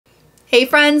Hey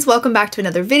friends, welcome back to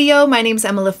another video. My name is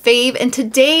Emma Lefebvre, and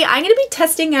today I'm going to be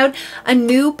testing out a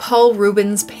new Paul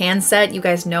Rubens pan set. You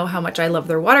guys know how much I love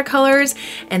their watercolors,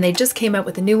 and they just came out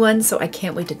with a new one, so I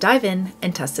can't wait to dive in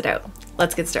and test it out.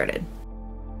 Let's get started.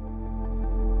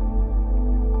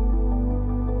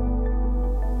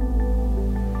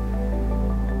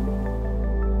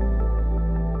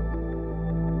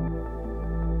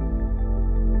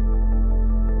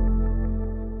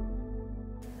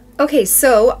 Okay,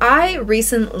 so I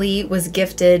recently was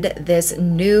gifted this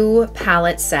new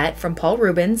palette set from Paul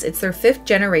Rubens. It's their 5th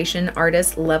generation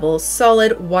artist level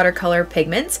solid watercolor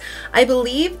pigments. I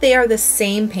believe they are the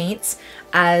same paints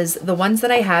as the ones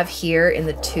that I have here in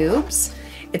the tubes.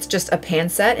 It's just a pan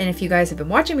set, and if you guys have been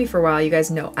watching me for a while, you guys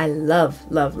know I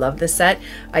love this set.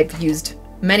 I've used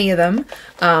many of them,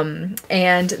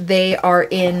 and they are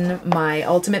in my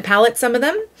ultimate palette, some of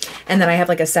them, and then I have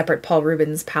like a separate Paul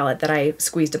Rubens palette that I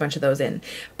squeezed a bunch of those in.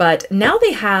 But now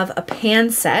they have a pan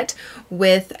set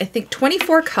with, I think,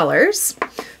 24 colors.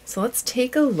 So let's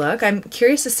take a look. I'm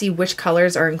curious to see which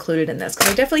colors are included in this,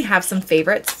 because I definitely have some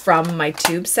favorites from my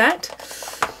tube set.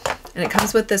 And it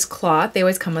comes with this cloth. They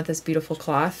always come with this beautiful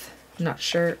cloth. I'm not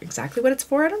sure exactly what it's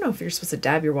for. I don't know if you're supposed to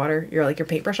dab your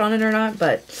paintbrush on it or not,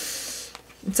 but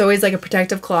it's always like a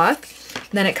protective cloth.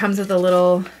 And then it comes with a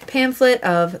little pamphlet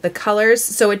of the colors.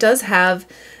 So it does have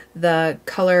the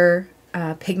color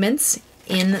pigments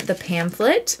in the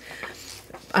pamphlet.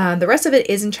 The rest of it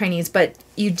is in Chinese, but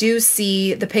you do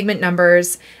see the pigment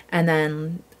numbers, and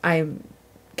then I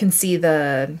can see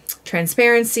the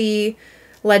transparency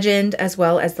legend as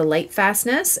well as the light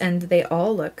fastness, and they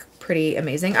all look pretty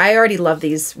amazing. I already love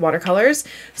these watercolors,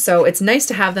 so it's nice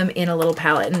to have them in a little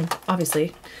palette. And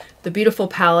obviously the beautiful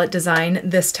palette design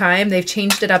this time. They've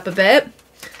changed it up a bit.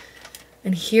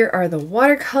 And here are the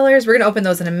watercolors. We're going to open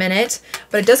those in a minute,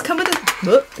 but it does come with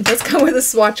a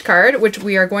swatch card, which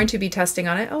we are going to be testing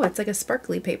on it. Oh, it's like a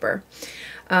sparkly paper.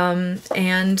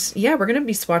 And yeah, we're going to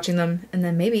be swatching them, and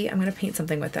then maybe I'm going to paint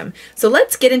something with them. So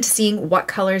let's get into seeing what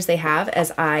colors they have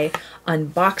as I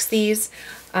unbox these.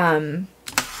 I'm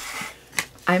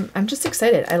just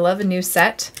excited. I love a new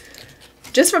set.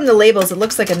 Just from the labels, it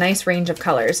looks like a nice range of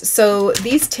colors. So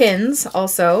these tins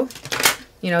also,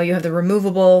 you know, you have the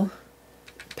removable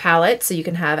palette, so you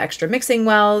can have extra mixing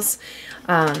wells.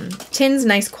 Tins,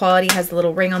 nice quality, has the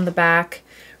little ring on the back,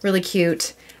 really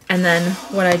cute. And then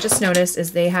what I just noticed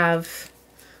is they have,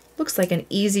 looks like an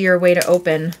easier way to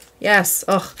open. Yes,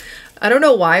 oh, I don't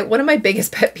know why. One of my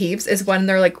biggest pet peeves is when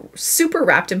they're like super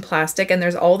wrapped in plastic and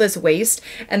there's all this waste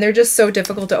and they're just so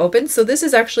difficult to open. So this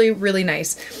is actually really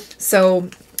nice. So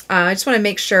I just want to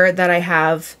make sure that I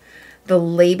have the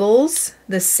labels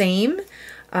the same,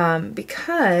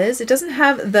 because it doesn't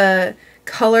have the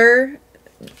color,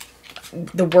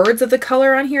 the words of the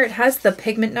color on here. It has the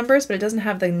pigment numbers, but it doesn't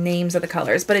have the names of the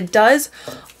colors, but it does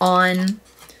on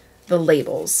the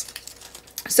labels.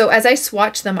 So as I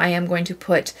swatch them, I am going to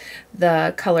put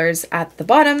the colors at the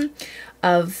bottom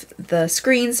of the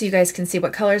screen so you guys can see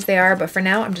what colors they are. But for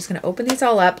now, I'm just going to open these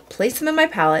all up, place them in my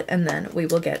palette, and then we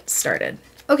will get started.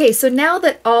 Okay, so now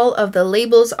that all of the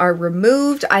labels are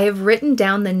removed, I have written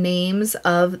down the names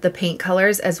of the paint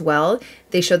colors as well.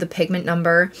 They show the pigment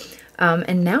number.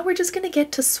 And now we're just going to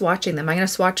get to swatching them. I'm going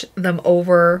to swatch them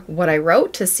over what I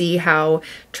wrote to see how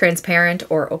transparent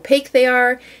or opaque they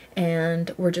are.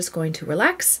 And we're just going to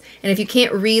relax. And if you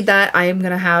can't read that, I am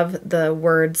going to have the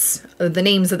words, the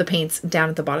names of the paints down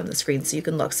at the bottom of the screen so you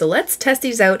can look. So let's test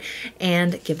these out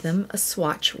and give them a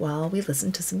swatch while we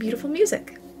listen to some beautiful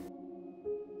music.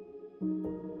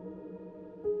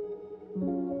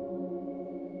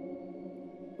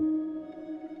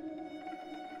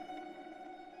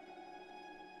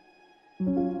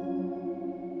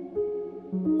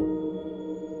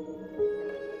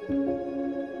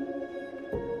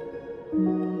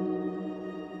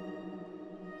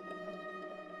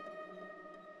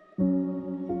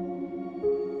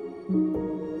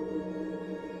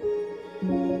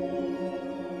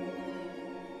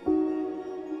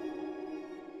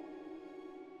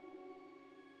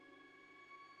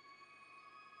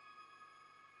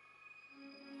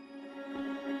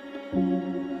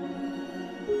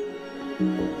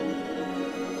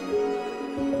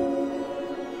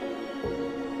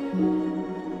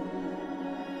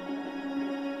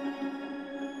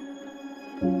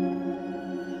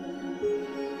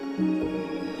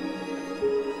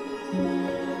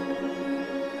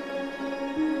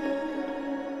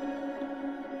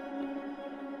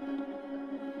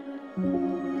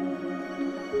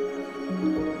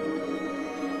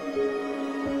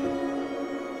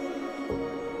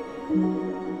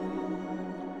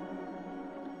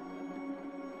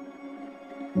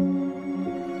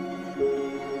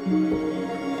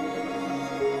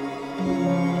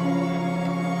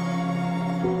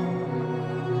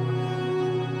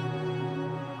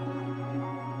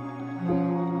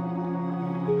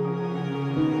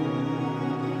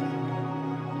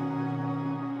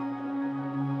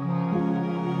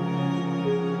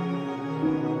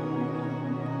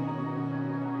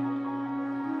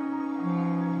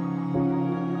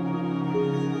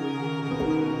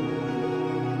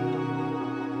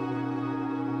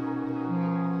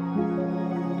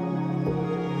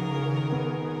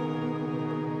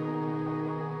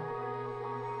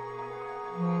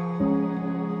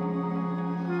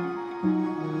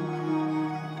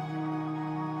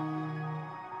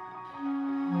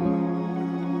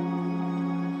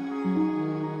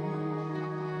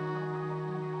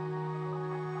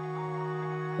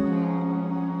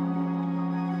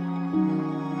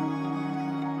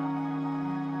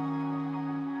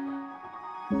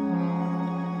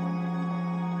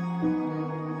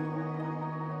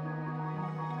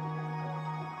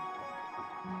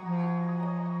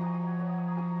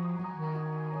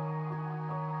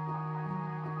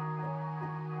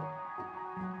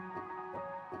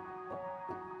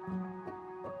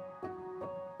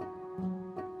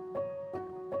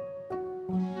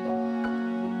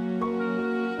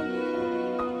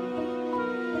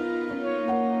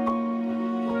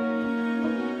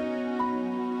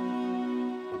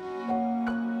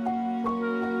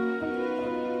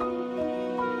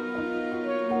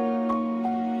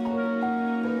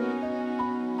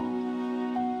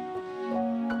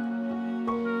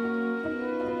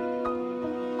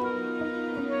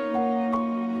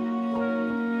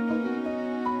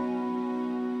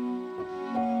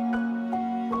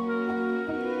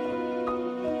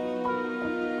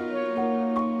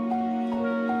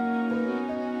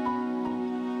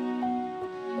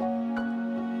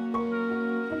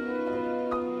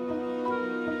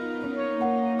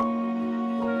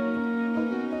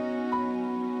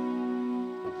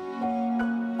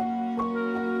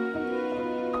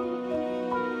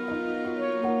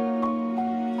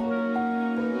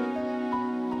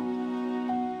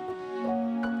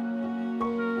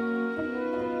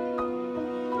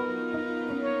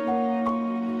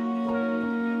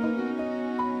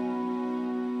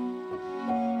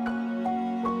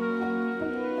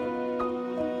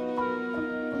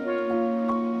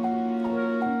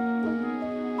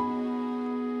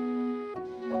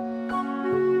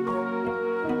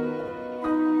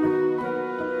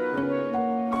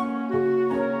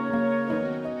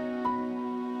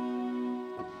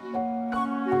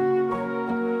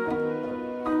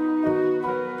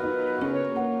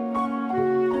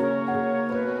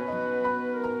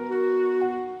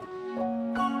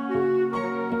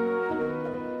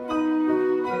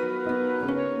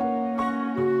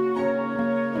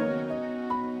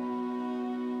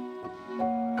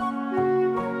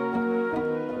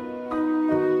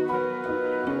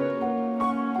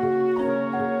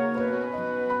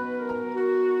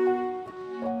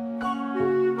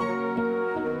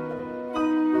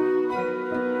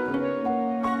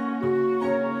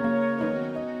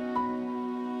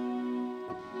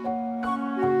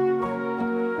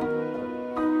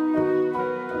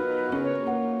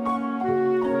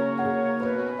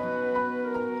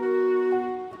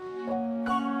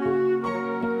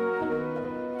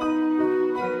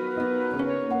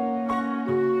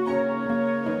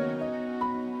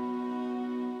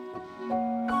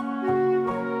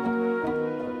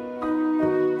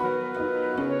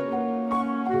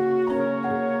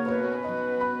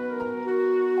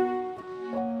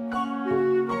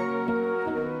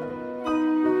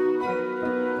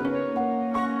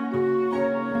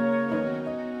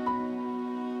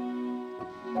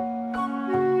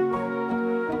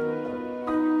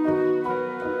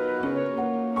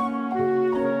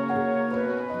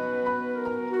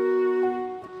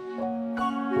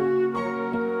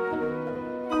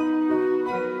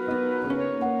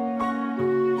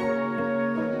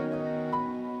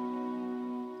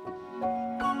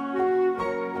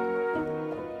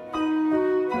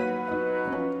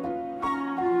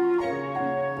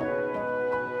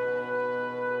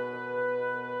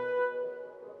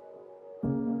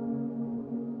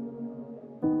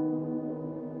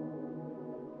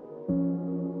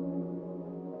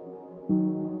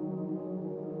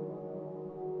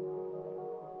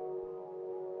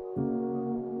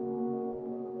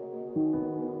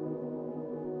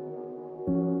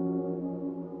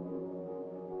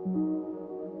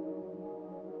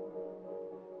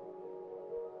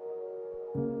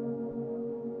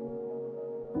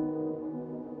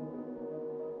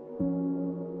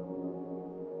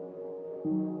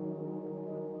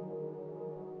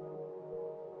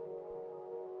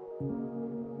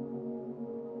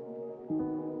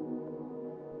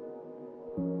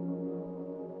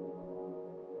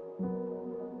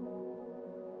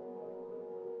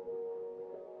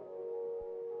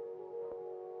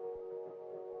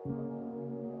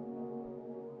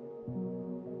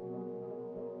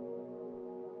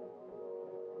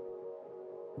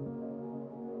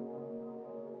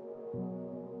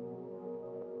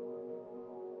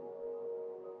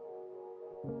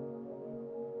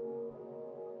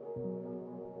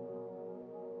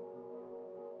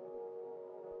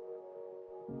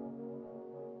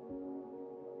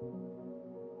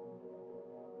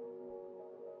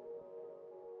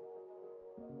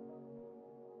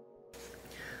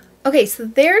 Okay, so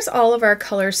there's all of our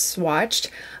colors swatched.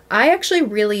 I actually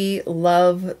really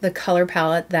love the color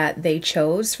palette that they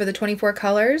chose for the 24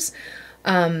 colors.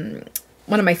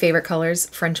 One of my favorite colors,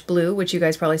 French blue, which you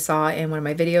guys probably saw in one of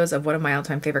my videos of one of my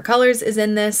all-time favorite colors, is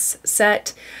in this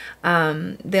set.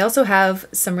 They also have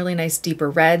some really nice deeper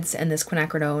reds, and this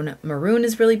quinacridone maroon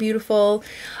is really beautiful.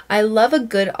 I love a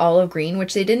good olive green,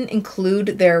 which they didn't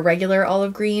include their regular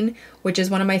olive green, which is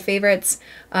one of my favorites.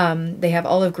 They have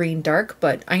olive green dark,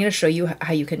 but I'm going to show you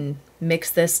how you can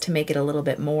mix this to make it a little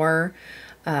bit more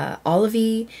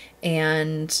olivey,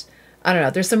 and I don't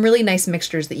know, there's some really nice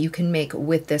mixtures that you can make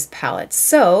with this palette.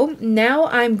 So now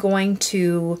I'm going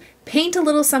to paint a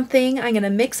little something. I'm going to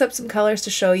mix up some colors to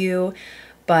show you,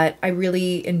 but I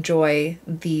really enjoy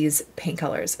these paint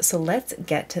colors. So let's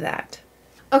get to that.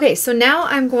 Okay, so now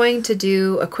I'm going to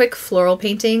do a quick floral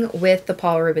painting with the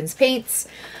Paul Rubens paints.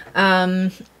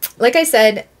 Like I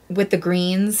said, with the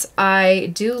greens,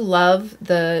 I do love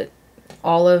the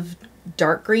olive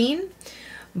dark green,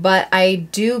 but I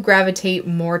do gravitate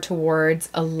more towards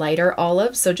a lighter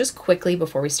olive. So just quickly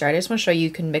before we start, I just want to show you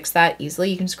can mix that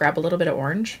easily. You can just grab a little bit of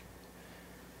orange,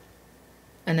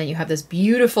 and then you have this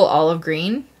beautiful olive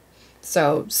green.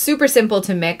 So super simple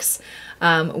to mix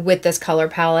with this color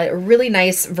palette. A really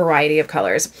nice variety of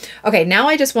colors. Okay, now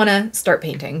I just want to start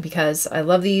painting because I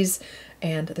love these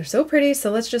and they're so pretty.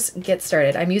 So let's just get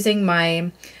started. I'm using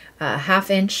my 1/2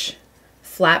 inch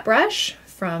flat brush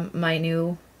from my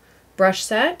new brush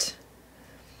set,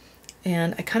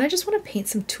 and I kind of just want to paint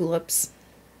some tulips,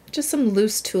 just some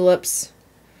loose tulips.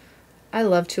 I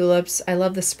love tulips. I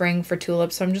love the spring for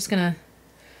tulips, so I'm just gonna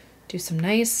do some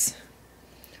nice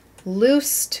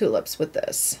loose tulips with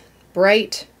this.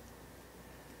 Bright,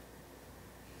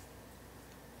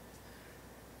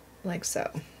 like so.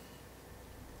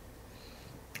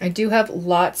 I do have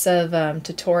lots of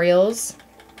tutorials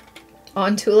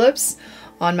on tulips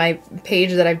on my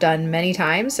page that I've done many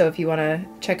times. So if you want to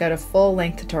check out a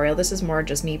full-length tutorial, this is more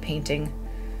just me painting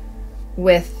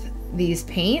with these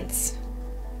paints.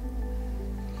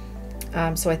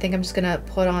 So I think I'm just gonna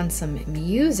put on some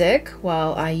music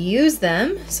while I use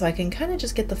them so I can kind of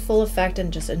just get the full effect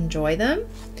and just enjoy them.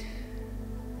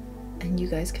 And you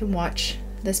guys can watch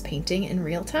this painting in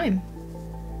real time.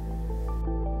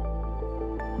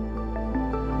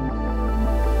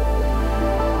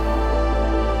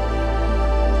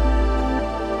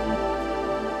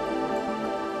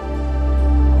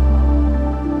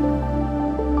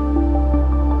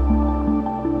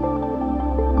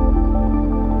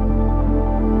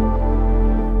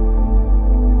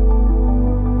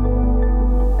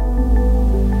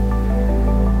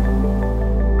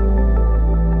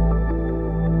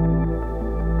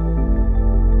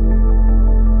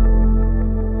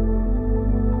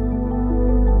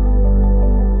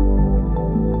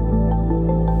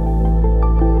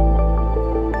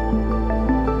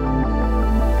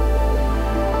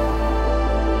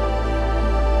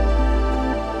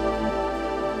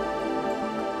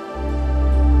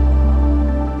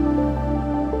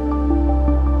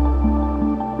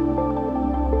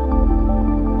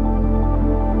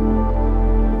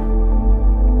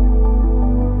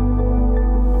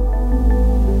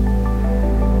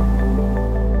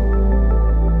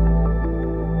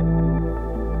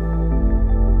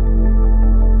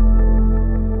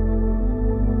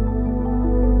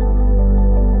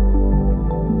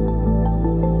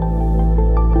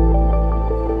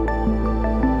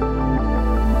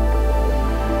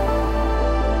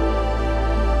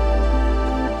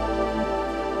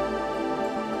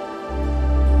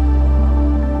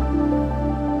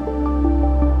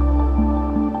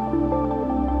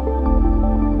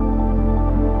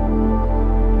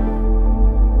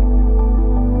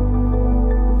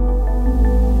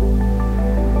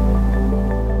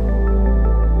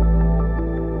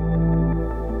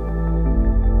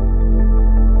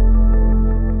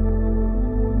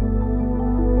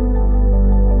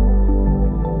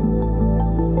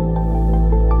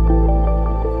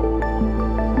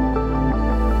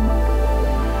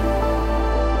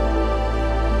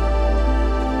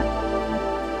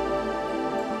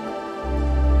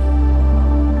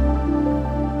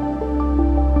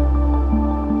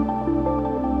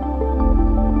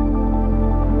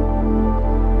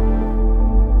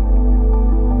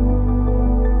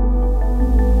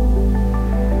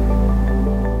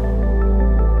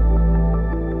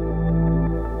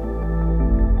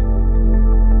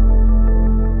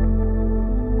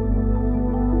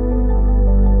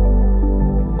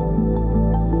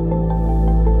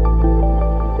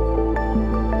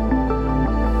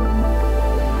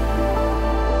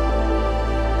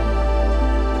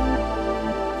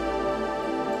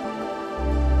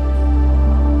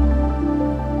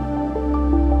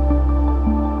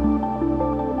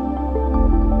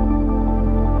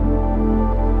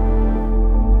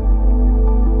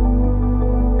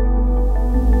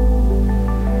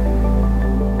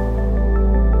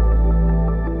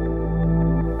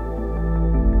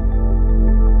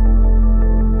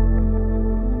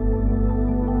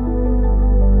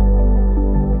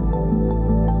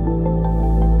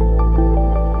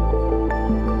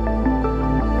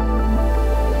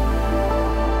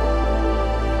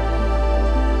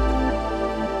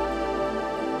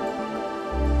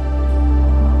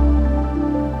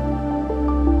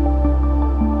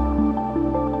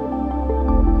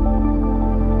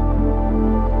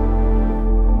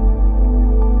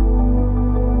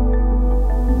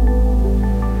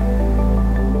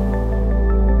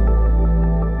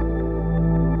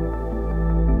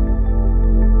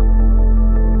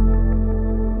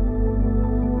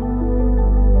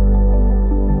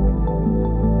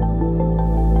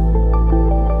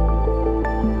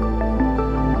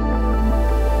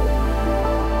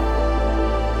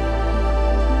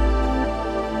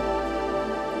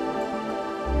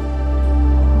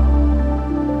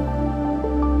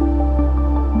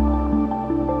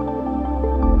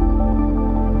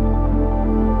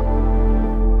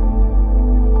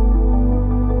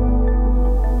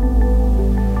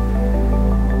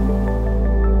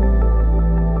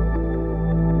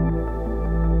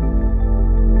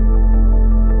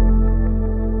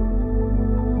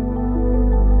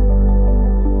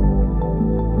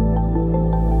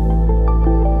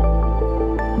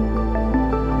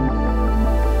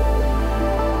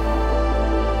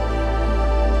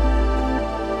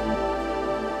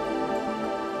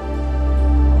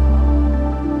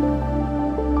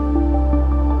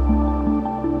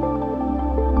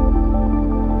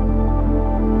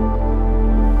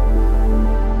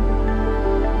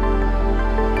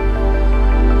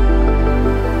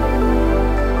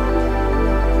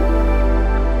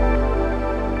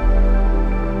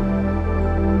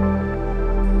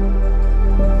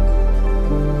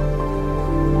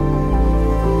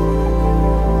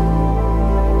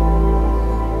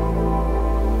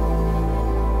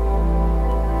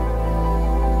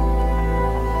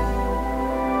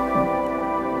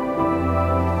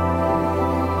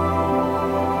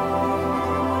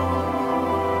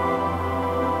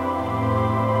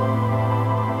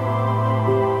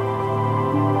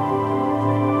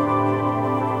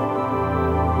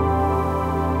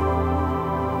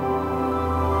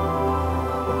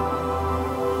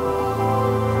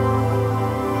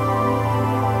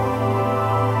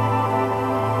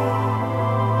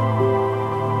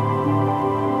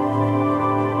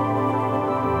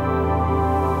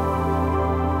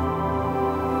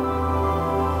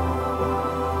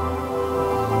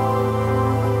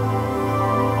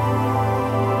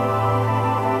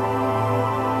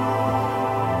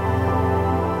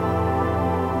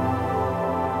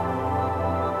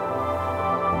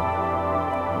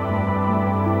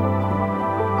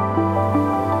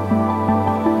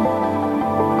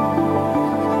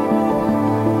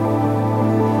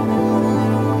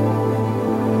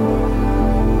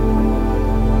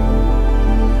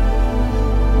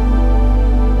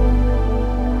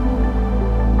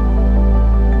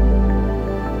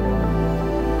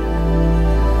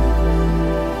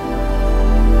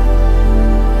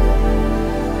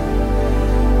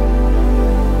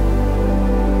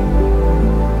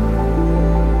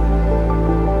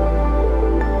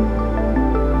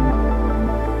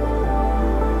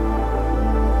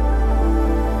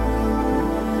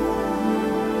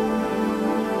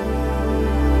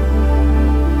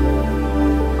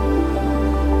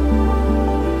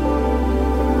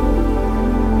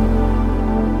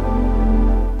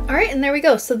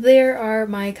 go. So there are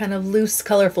my kind of loose,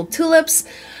 colorful tulips.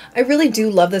 I really do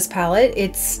love this palette.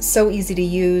 It's so easy to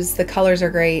use. The colors are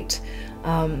great.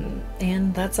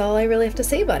 And that's all I really have to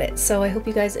say about it. So I hope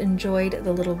you guys enjoyed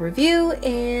the little review,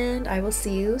 and I will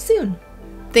see you soon.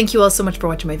 Thank you all so much for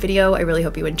watching my video. I really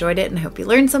hope you enjoyed it and I hope you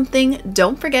learned something.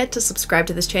 Don't forget to subscribe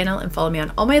to this channel and follow me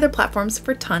on all my other platforms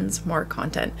for tons more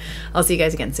content. I'll see you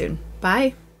guys again soon.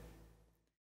 Bye.